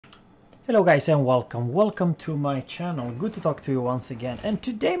Hello guys and welcome to my channel. Good to talk to you once again, and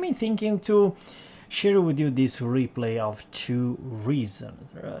today I'm thinking to share with you this replay of two reasons.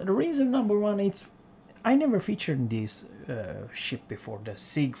 The reason number one is I never featured this ship before, the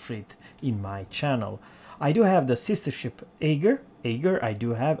Siegfried, in my channel. I do have the sister ship Ager.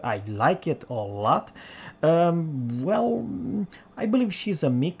 I like it a lot. Well, I believe she's a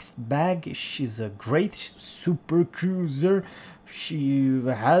mixed bag. She's a great super cruiser. She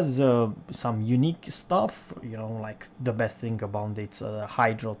has some unique stuff, you know, like the best thing about it's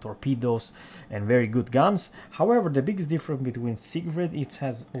hydro torpedoes and very good guns. However, the biggest difference between Siegfried, it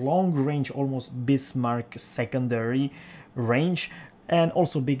has long range, almost Bismarck secondary range, and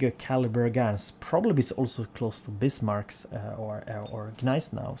also bigger caliber guns. Probably it's also close to Bismarck's or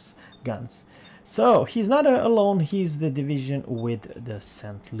Gneisenau's guns. So he's not alone. He's the division with the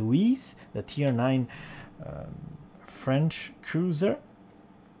St. Louis, the tier 9 French cruiser.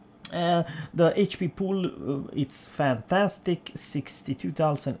 The HP pool, it's fantastic,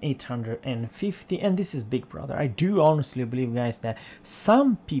 62,850, and this is big brother. I do honestly believe, guys, that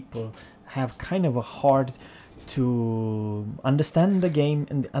some people have kind of a hard to understand the game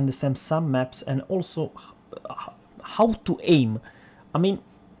and understand some maps, and also how to aim. I mean,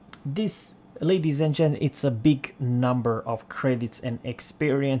 this, ladies and gentlemen, it's a big number of credits and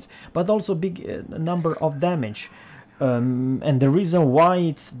experience, but also big number of damage. And the reason why,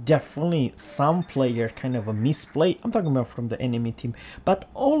 it's definitely some player kind of a misplay. I'm talking about from the enemy team, but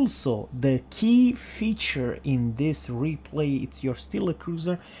also the key feature in this replay, it's you're still a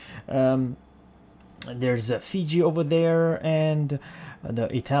cruiser. There's a Fiji over there, and the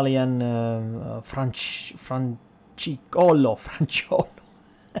Italian Franciolo.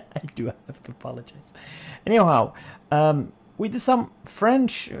 I do have to apologize. Anyhow, with some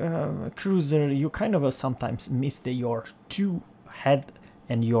French cruiser, you kind of sometimes miss your two head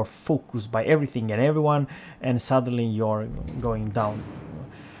and your focus by everything and everyone, and suddenly you're going down.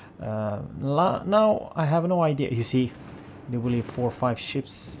 Now I have no idea. You see, they believe 4 or 5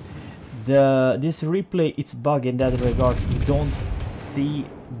 ships. This replay, it's bug in that regard. You don't see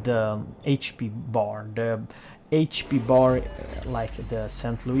the HP bar. The HP bar, like the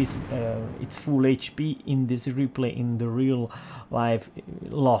St. Louis, it's full HP. In this replay, in the real life,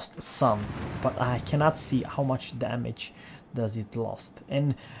 lost some, but I cannot see how much damage does it lost.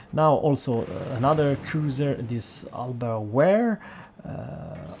 And now also another cruiser, this Alba Ware,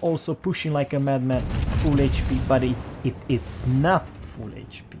 also pushing like a madman, full HP, but it's not full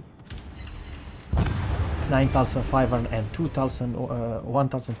HP. 9,500 and 2,000,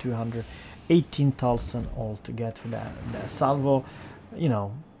 1,200, 18,000 altogether. The salvo, you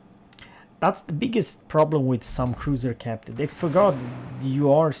know, that's the biggest problem with some cruiser captain. They forgot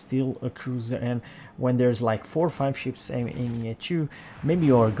you are still a cruiser, and when there's like 4 or 5 ships aiming at you, maybe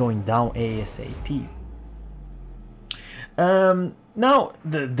you are going down ASAP. Now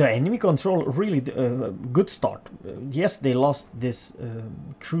the enemy control really good start. Yes, they lost this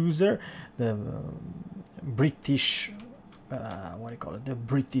cruiser, the British what do you call it, the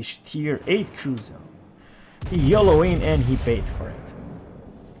British tier 8 cruiser. He yellow in and he paid for it.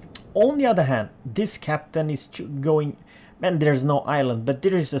 On the other hand, this captain is going, man, there's no island, but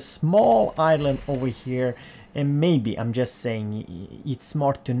there is a small island over here, and maybe, I'm just saying, it's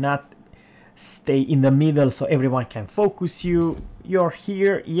smart to not stay in the middle so everyone can focus you. You're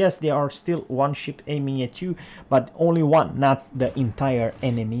here, yes, there are still 1 ship aiming at you, but only 1, not the entire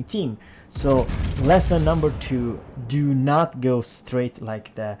enemy team. So lesson number 2, do not go straight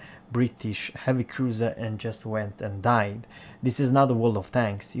like the British heavy cruiser and just went and died. This is not the world of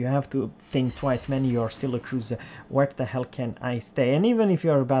tanks. You have to think twice. Man, you are still a cruiser, where the hell can I stay? And even if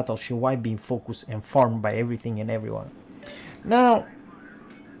you're a battleship, why being focused and farmed by everything and everyone? Now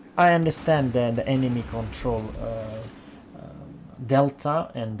I understand that the enemy control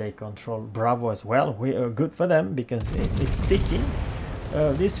Delta, and they control Bravo as well. We are good for them because it's ticking.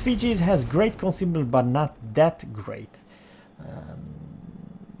 This Fiji has great consumable, but not that great.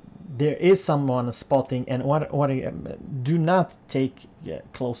 There is someone spotting, and do not take a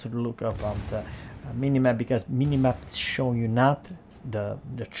closer look about the minimap, because minimap show you not the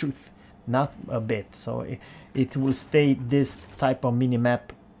truth, not a bit. So it will stay this type of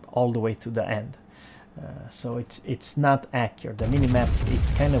minimap all the way to the end. So it's not accurate. The minimap, it's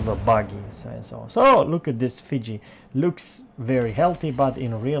kind of a buggy, and so on. So look at this Fiji, looks very healthy, but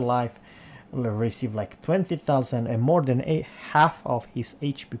in real life will receive like 20,000, and more than half of his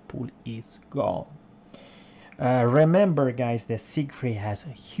HP pool is gone. Remember, guys, that Siegfried has a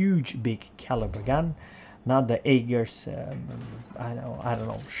huge big caliber gun, not the Ager's I don't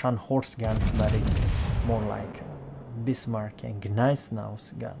know Scharnhorst guns, but it's more like Bismarck and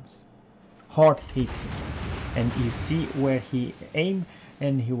Gneisenau's guns. hard hitting, and you see where he aimed,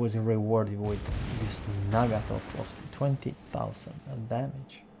 and he was rewarded with this Nagato close to 20,000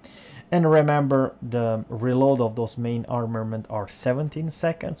 damage. And remember, the reload of those main armament are 17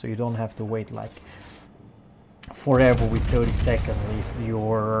 seconds, so you don't have to wait like forever with 30 seconds if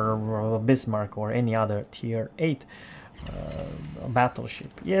you're Bismarck or any other tier 8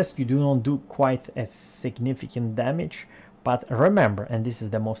 battleship. Yes, you do not do quite as significant damage, but remember, and this is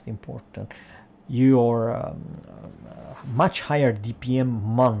the most important, you're much higher DPM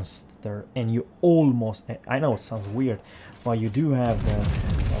monster, and you almost, I know it sounds weird, but you do have the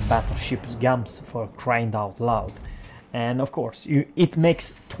battleship's guns, for crying out loud. And of course it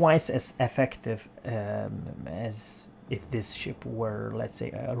makes twice as effective as if this ship were, let's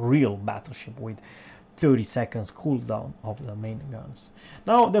say, a real battleship with 30 seconds cooldown of the main guns.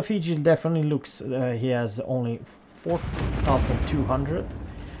 Now the Fiji definitely looks, he has only 4,200.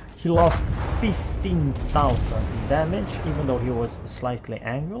 He lost 15,000 damage, even though he was slightly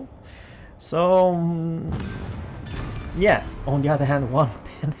angled. So yeah, on the other hand, one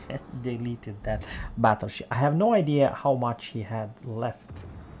pen deleted that battleship. I have no idea how much he had left,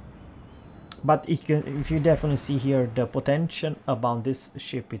 but if you definitely see here the potential about this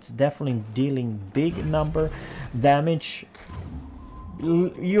ship, it's definitely dealing big number damage.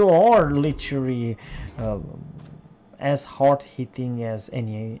 You are literally as hard hitting as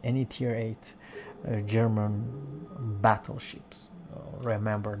any tier 8 German battleships.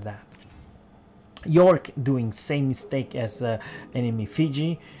 Remember that. York doing same mistake as the enemy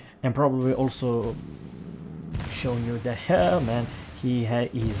Fiji, and probably also showing you that, man,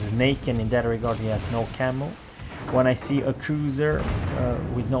 he's naked. In that regard, he has no camo. When I see a cruiser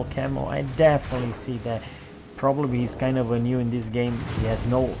with no camo, I definitely see that probably he's kind of a new in this game. He has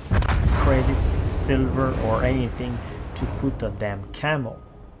no credits, silver or anything to put a damn camo.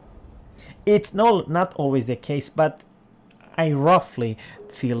 It's not always the case, but I roughly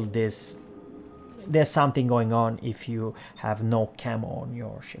feel this. There's something going on if you have no camo on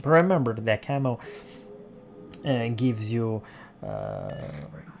your ship. Remember that camo gives you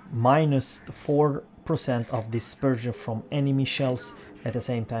minus 4% of dispersion from enemy shells, at the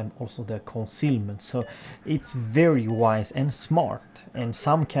same time also the concealment. So it's very wise and smart, and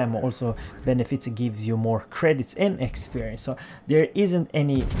some camo also benefits, gives you more credits and experience. So there isn't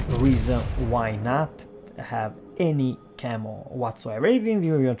any reason why not have any camo whatsoever. Even if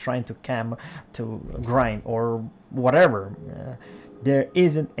you're trying to grind or whatever, there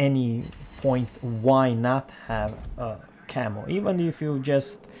isn't any point why not have a camo. Even if you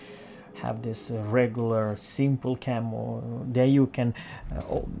just have this regular simple camo that you can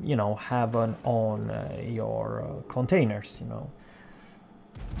you know, have on your containers, you know.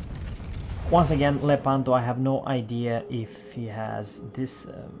 Once again, Lepanto, I have no idea if he has this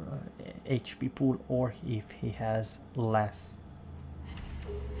HP pool or if he has less.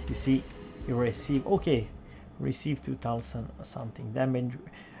 You see, you receive, okay, receive 2,000 something damage,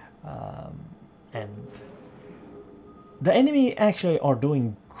 and the enemy actually are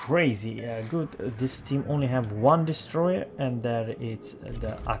doing crazy good. This team only have one destroyer, and there it's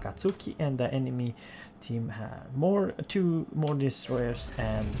the Akatsuki, and the enemy team had two more destroyers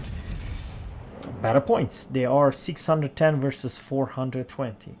and better points. They are 610 versus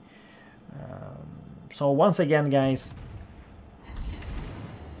 420. So once again, guys,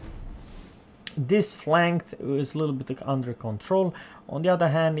 this flank is a little bit under control. On the other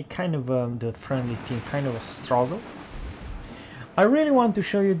hand, it kind of the friendly team kind of struggled. I really want to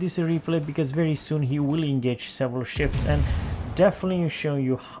show you this replay because very soon he will engage several ships, and definitely show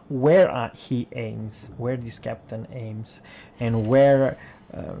you where he aims, where this captain aims, and where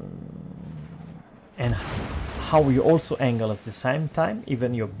and how you also angle at the same time.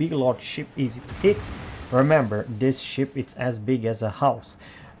 Even your big large ship easy to hit. Remember, this ship, it's as big as a house,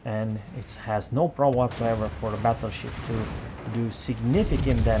 and it has no problem whatsoever for the battleship to do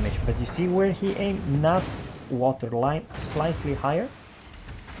significant damage. But you see where he aimed, not waterline, slightly higher,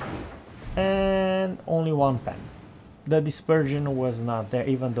 and only one pan. The dispersion was not there,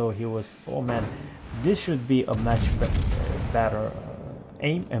 even though he was, oh man, this should be a much better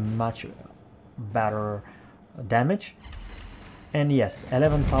aim and much better damage. And yes,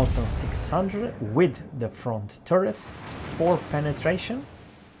 11,600 with the front turrets, 4 penetration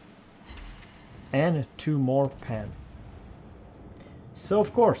and 2 more pan. So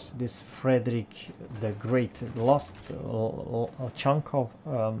of course this Frederick the Great lost a chunk of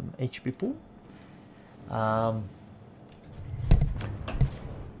HP pool.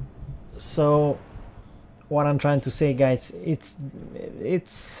 So what I'm trying to say, guys,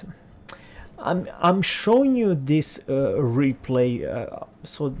 it's I'm showing you this replay,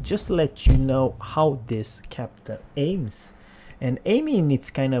 so just to let you know how this captain aims. And aiming it's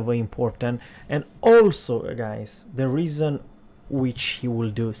kind of important, and also guys, the reason which he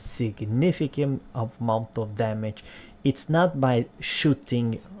will do significant amount of damage, it's not by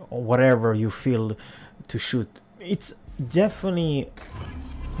shooting or whatever you feel to shoot. It's definitely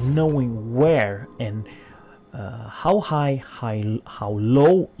knowing where and how high, how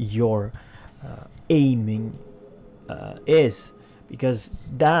low your aiming is, because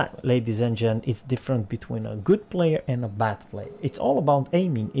that, ladies and gentlemen, it's different between a good player and a bad player. It's all about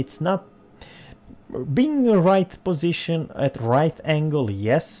aiming. It's not being in the right position at right angle.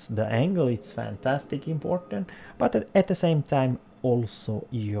 Yes, the angle is fantastic important, but at the same time also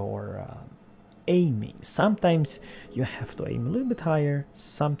your aiming. Sometimes you have to aim a little bit higher,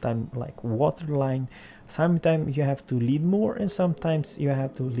 sometimes like waterline, sometimes you have to lead more, and sometimes you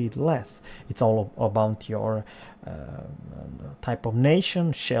have to lead less. It's all about your type of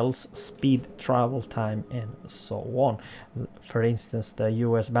nation, shells, speed, travel time, and so on. For instance, the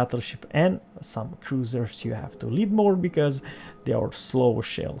US battleship and some cruisers, you have to lead more because they are slow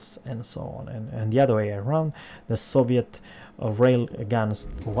shells and so on. And the other way around, the Soviet rail guns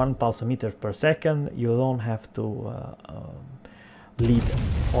 1 pulse meter per second, you don't have to lead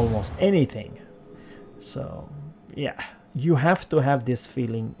almost anything. So yeah, you have to have this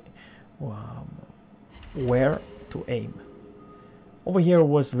feeling where to aim. Over here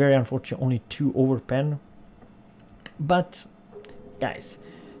was very unfortunate, only 2 overpen. But guys,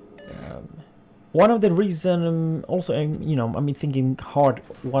 one of the reason also, you know, I mean, thinking hard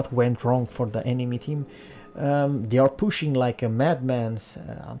what went wrong for the enemy team. They are pushing like a madman.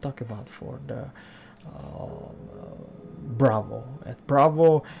 I'm talking about for the Bravo. At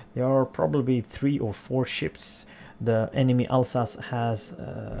Bravo there are probably 3 or 4 ships. The enemy Alsace has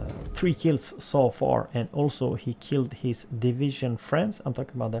 3 kills so far, and also he killed his division friends. I'm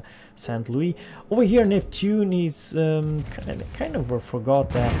talking about the St. Louis. Over here Neptune is kind of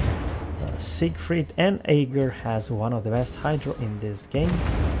forgot that Siegfried and Ager has one of the best hydro in this game.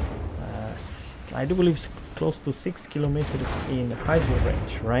 I do believe it's close to 6 kilometers in hydro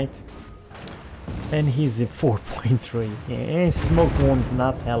range, right? And he's at 4.3. And smoke won't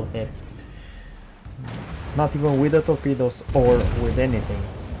not help him. Not even with the torpedoes or with anything.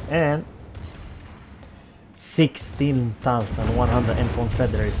 And 16,100 endpoint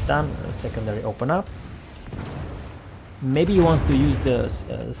feather is done. Secondary open up. Maybe he wants to use the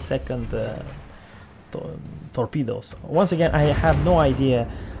second torpedoes. Once again, I have no idea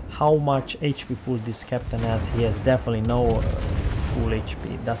how much HP pool this captain has. He has definitely no full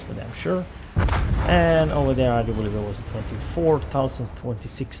HP, that's for damn sure. And over there I do believe it was 24,000,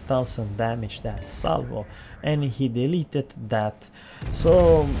 26,000 damage, that salvo, and he deleted that.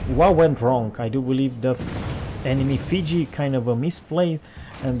 So what went wrong? I do believe the enemy Fiji kind of a misplay,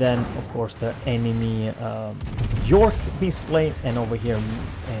 and then of course the enemy York misplay, and over here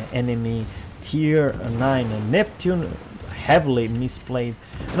enemy tier 9 Neptune heavily misplayed,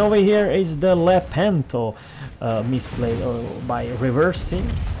 and over here is the Lepanto misplayed by reversing.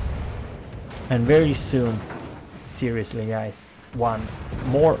 And very soon, seriously guys, one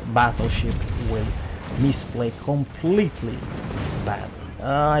more battleship will misplay completely bad.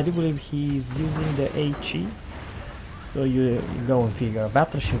 I do believe he's using the HE, so you go and figure, a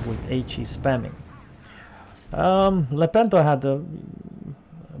battleship with HE spamming. Lepanto had a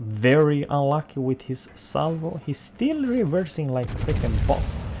very unlucky with his salvo. He's still reversing like freaking bot.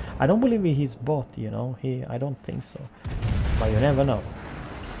 I don't believe he's bot, you know. I don't think so, but you never know.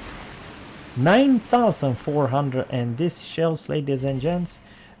 9,400, and this shells, ladies and gents,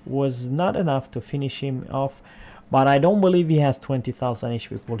 was not enough to finish him off. But I don't believe he has 20,000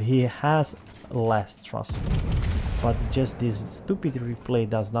 HP pool. He has less, trust me. But just this stupid replay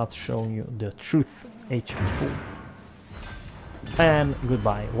does not show you the truth HP pool. And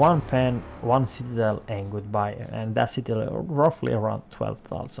goodbye. 1 pen, 1 citadel, and goodbye. And that citadel roughly around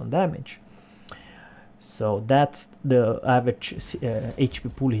 12,000 damage. So that's the average HP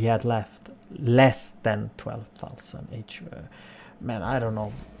pool he had left. Less than 12,000 HP. Man, I don't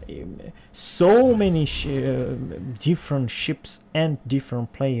know. So many different ships and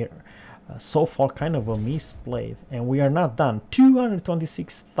different players. So far kind of a misplayed, and we are not done.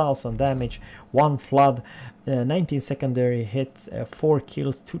 226,000 damage, 1 flood, 19 secondary hit, 4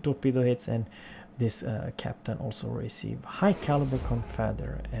 kills, 2 torpedo hits, and this captain also received high caliber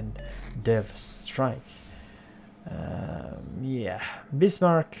confeder and dev strike. Yeah,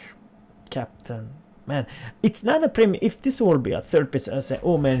 Bismarck captain, man, it's not a premium. If this will be a third pitch, I say,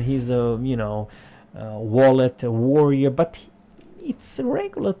 oh man, he's a, you know, wallet, a warrior, but it's a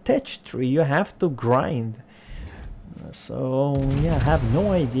regular tech tree. You have to grind. So yeah, I have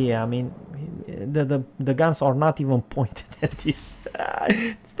no idea. I mean, the guns are not even pointed at this.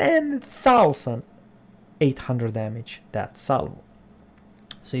 10,800 damage, that salvo.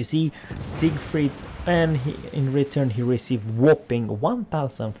 So you see, Siegfried, and in return he received whopping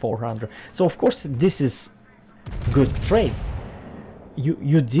 1,400. So of course this is good trade.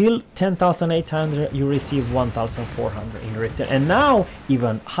 You deal 10,800, you receive 1,400 in return, and now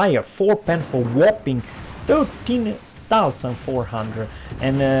even higher, 4 pen for whopping 13,400.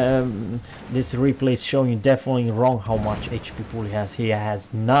 And this replay is showing you definitely wrong how much HP pool he has. He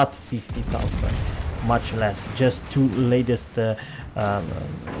has not 50,000, much less. Just two latest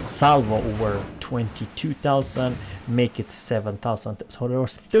salvo over 22,000, make it 7,000. So there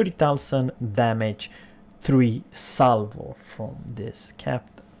was 30,000 damage, 3 salvo from this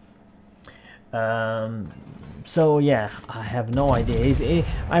captain. So yeah, I have no idea.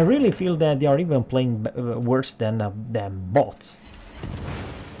 I really feel that they are even playing worse than bots.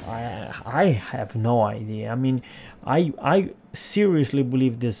 I have no idea. I mean, I seriously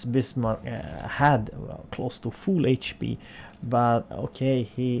believe this Bismarck had close to full HP, but okay,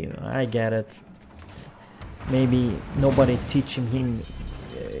 I get it. Maybe nobody teaching him.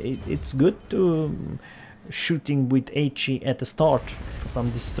 It's good to shooting with HE at the start,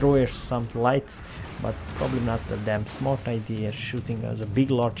 some destroyers, some light, but probably not a damn smart idea shooting as a big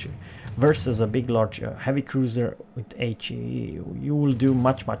large versus a big large heavy cruiser with HE. You will do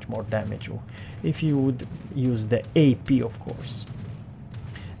much more damage if you would use the AP, of course.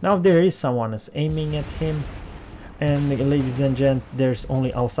 Now there is someone is aiming at him, and ladies and gents, there's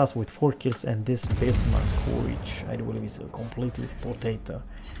only Alsace with 4 kills, and this Bismarck, which I believe is a completely potato.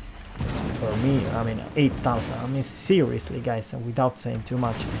 For me, I mean 8,000. I mean seriously, guys, and without saying too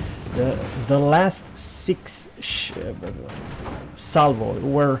much, the last 6 salvo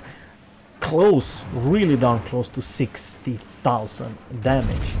were close, really darn close to 60,000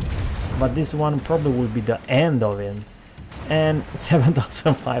 damage, but this one probably will be the end of it. And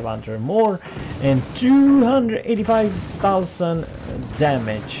 7,500 more and 285,000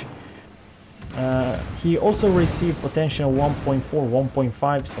 damage. He also received potential 1.4,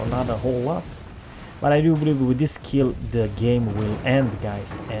 1.5, so not a whole lot. But I do believe with this kill the game will end,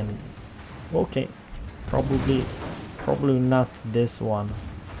 guys. And okay, probably not this one.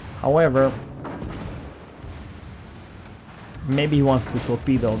 However, maybe he wants to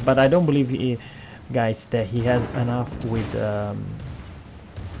torpedo, but I don't believe guys, that he has enough with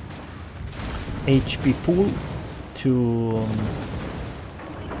HP pool to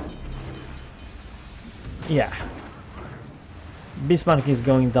yeah, Bismarck is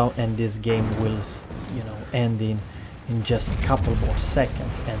going down, and this game will, you know, end in just a couple more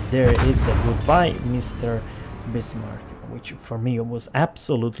seconds. And there is the goodbye, Mr. Bismarck, which for me was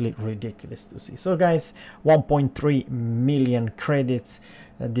absolutely ridiculous to see. So guys, 1.3 million credits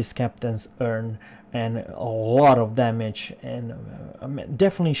these captains earn, and a lot of damage, and I'm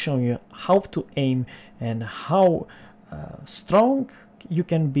definitely showing you how to aim and how strong you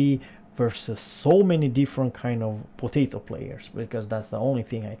can be versus so many different kind of potato players, because that's the only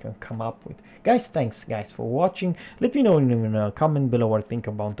thing I can come up with. Guys, thanks guys for watching. Let me know in a comment below what you think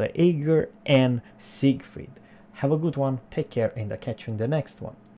about the Ager and Siegfried. Have a good one, take care, and I'll catch you in the next one.